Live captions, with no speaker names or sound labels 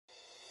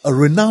A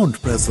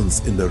renowned presence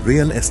in the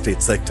real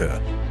estate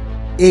sector,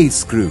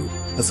 ACE Group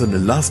has an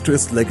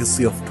illustrious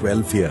legacy of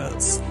 12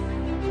 years.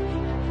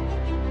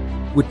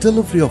 With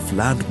delivery of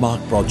landmark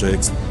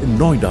projects in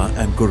Noida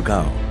and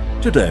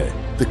Gurgaon, today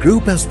the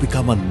group has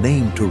become a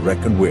name to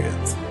reckon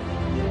with.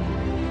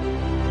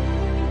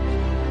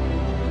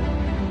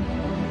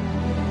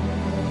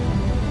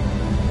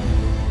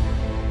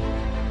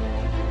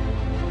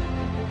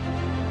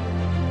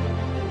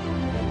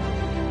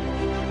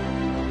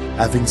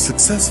 Having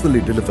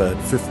successfully delivered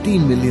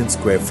 15 million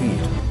square feet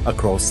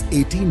across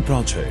 18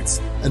 projects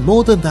and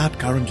more than that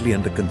currently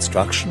under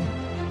construction,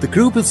 the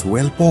group is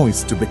well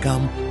poised to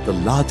become the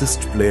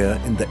largest player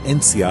in the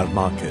NCR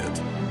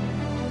market.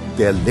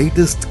 Their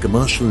latest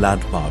commercial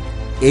landmark,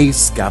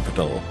 ACE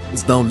Capital,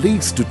 is now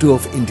leads to two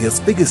of India's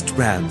biggest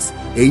brands,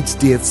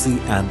 HDFC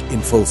and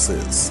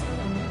Infosys.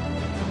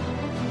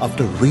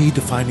 After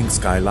redefining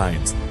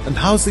skylines and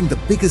housing the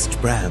biggest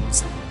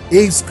brands,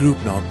 ACE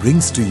Group now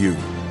brings to you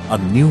a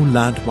new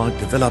landmark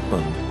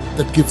development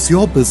that gives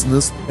your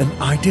business an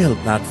ideal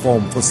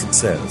platform for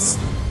success.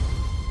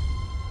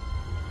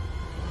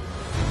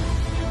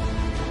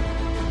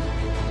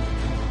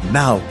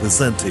 Now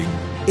presenting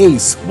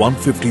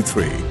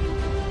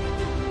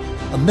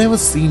ACE153, a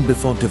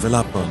never-seen-before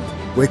development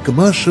where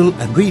commercial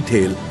and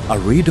retail are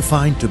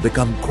redefined to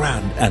become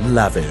grand and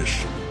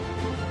lavish.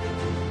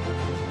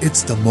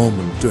 It's the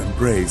moment to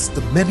embrace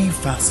the many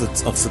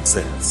facets of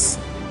success.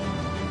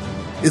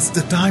 It's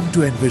the time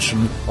to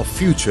envision a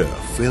future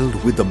filled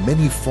with the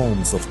many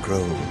forms of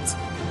growth.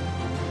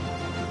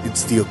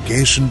 It's the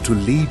occasion to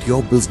lead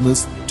your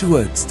business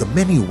towards the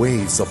many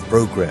ways of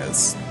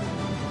progress.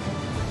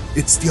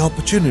 It's the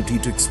opportunity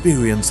to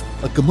experience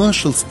a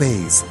commercial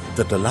space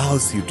that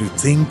allows you to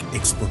think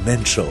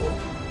exponential.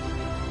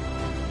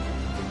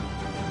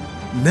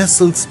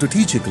 Nestled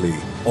strategically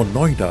on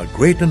Noida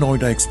Greater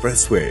Noida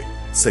Expressway,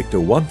 Sector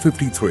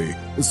 153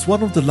 is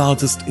one of the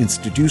largest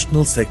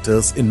institutional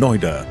sectors in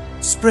Noida,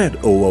 spread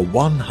over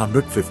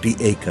 150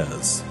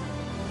 acres.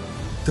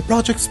 The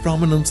project's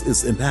prominence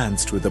is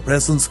enhanced with the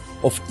presence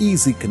of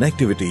easy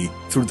connectivity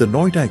through the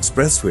Noida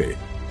Expressway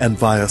and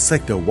via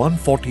Sector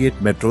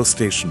 148 metro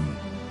station.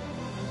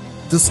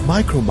 This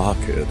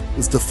micro-market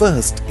is the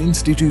first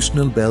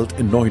institutional belt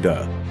in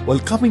Noida while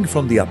coming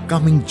from the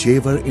upcoming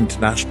Jewar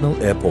International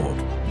Airport.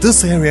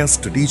 This area's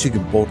strategic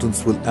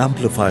importance will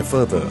amplify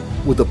further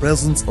with the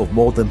presence of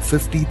more than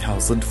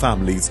 50,000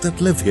 families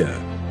that live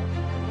here.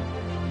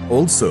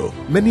 Also,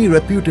 many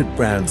reputed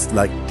brands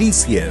like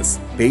TCS,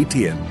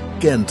 Paytm,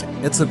 Kent,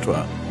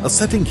 etc. are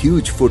setting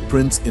huge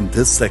footprints in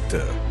this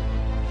sector.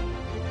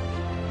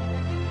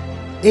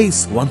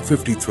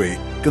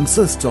 ACE153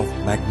 consists of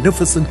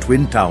magnificent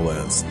twin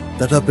towers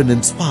that have been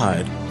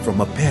inspired from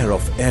a pair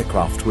of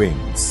aircraft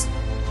wings.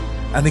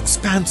 An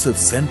expansive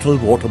central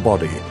water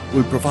body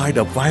will provide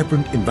a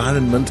vibrant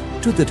environment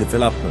to the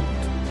development.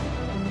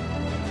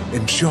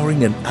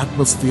 Ensuring an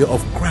atmosphere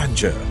of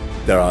grandeur,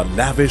 there are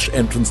lavish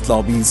entrance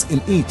lobbies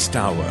in each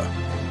tower.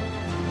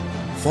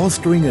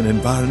 Fostering an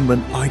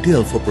environment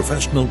ideal for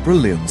professional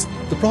brilliance,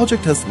 the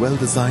project has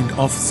well-designed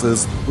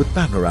offices with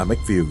panoramic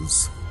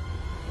views.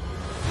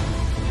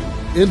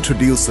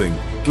 Introducing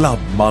Club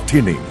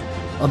Martina,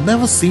 a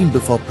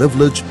never-seen-before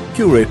privilege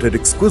curated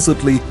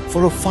exquisitely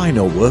for a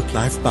finer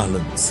work-life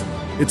balance.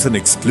 It's an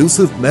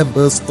exclusive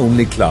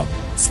members-only club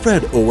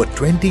spread over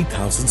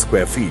 20,000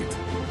 square feet.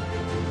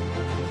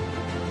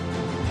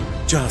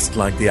 Just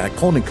like the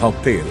iconic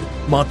cocktail,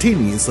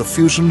 Martini is a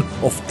fusion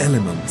of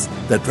elements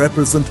that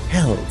represent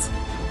health,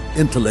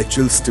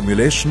 intellectual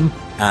stimulation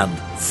and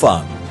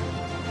fun.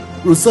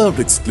 Reserved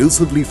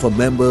exclusively for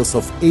members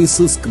of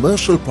ACE's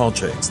commercial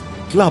projects,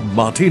 Club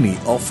Martina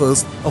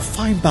offers a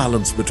fine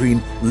balance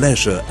between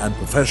leisure and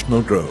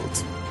professional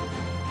growth.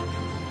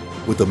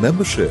 With a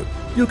membership,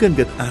 you can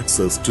get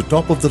access to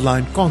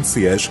top-of-the-line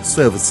concierge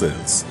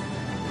services.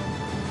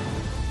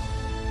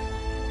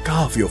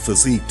 Carve your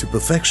physique to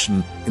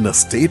perfection in a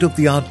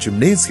state-of-the-art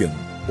gymnasium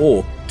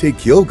or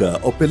take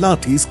yoga or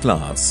Pilates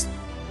class.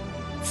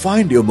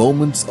 Find your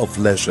moments of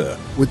leisure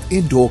with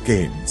indoor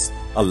games,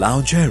 a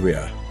lounge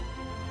area,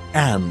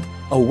 and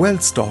a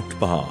well-stocked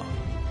bar.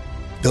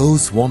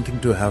 Those wanting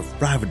to have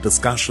private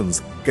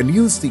discussions can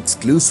use the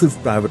exclusive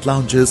private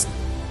lounges.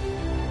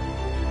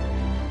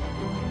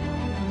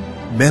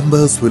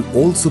 Members will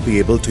also be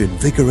able to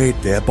invigorate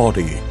their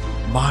body,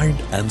 mind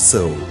and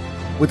soul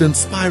with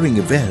inspiring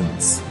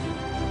events,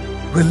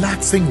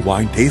 relaxing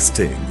wine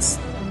tastings,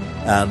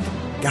 and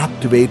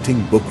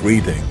captivating book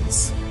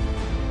readings.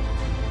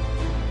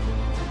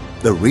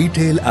 The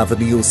retail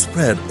avenue is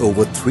spread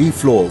over 3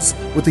 floors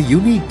with a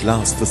unique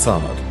glass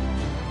facade.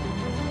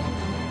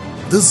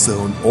 This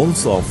zone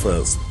also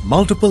offers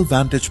multiple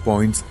vantage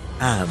points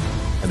and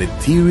an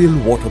ethereal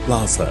water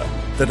plaza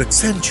that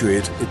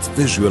accentuate its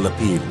visual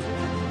appeal.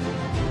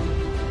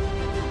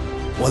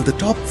 While the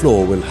top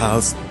floor will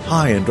house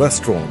high-end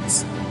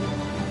restaurants,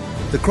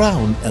 the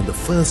ground and the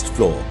first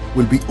floor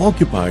will be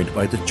occupied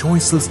by the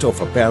choicest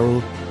of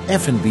apparel,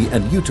 F&B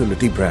and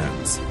utility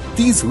brands.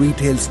 These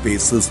retail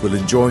spaces will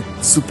enjoy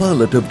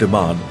superlative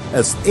demand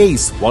as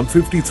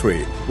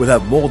ACE153 will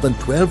have more than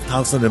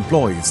 12,000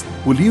 employees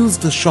who will use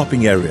the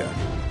shopping area.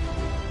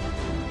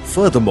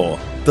 Furthermore,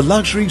 the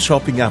luxury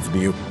shopping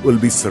avenue will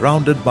be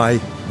surrounded by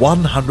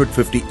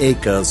 150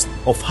 acres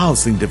of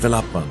housing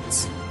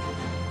developments.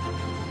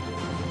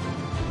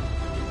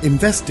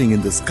 Investing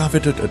in this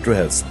coveted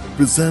address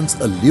presents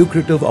a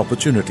lucrative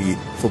opportunity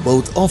for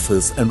both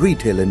office and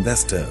retail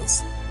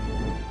investors.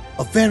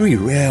 A very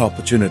rare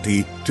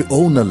opportunity to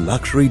own a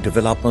luxury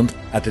development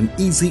at an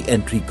easy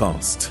entry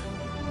cost.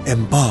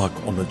 Embark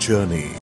on a journey.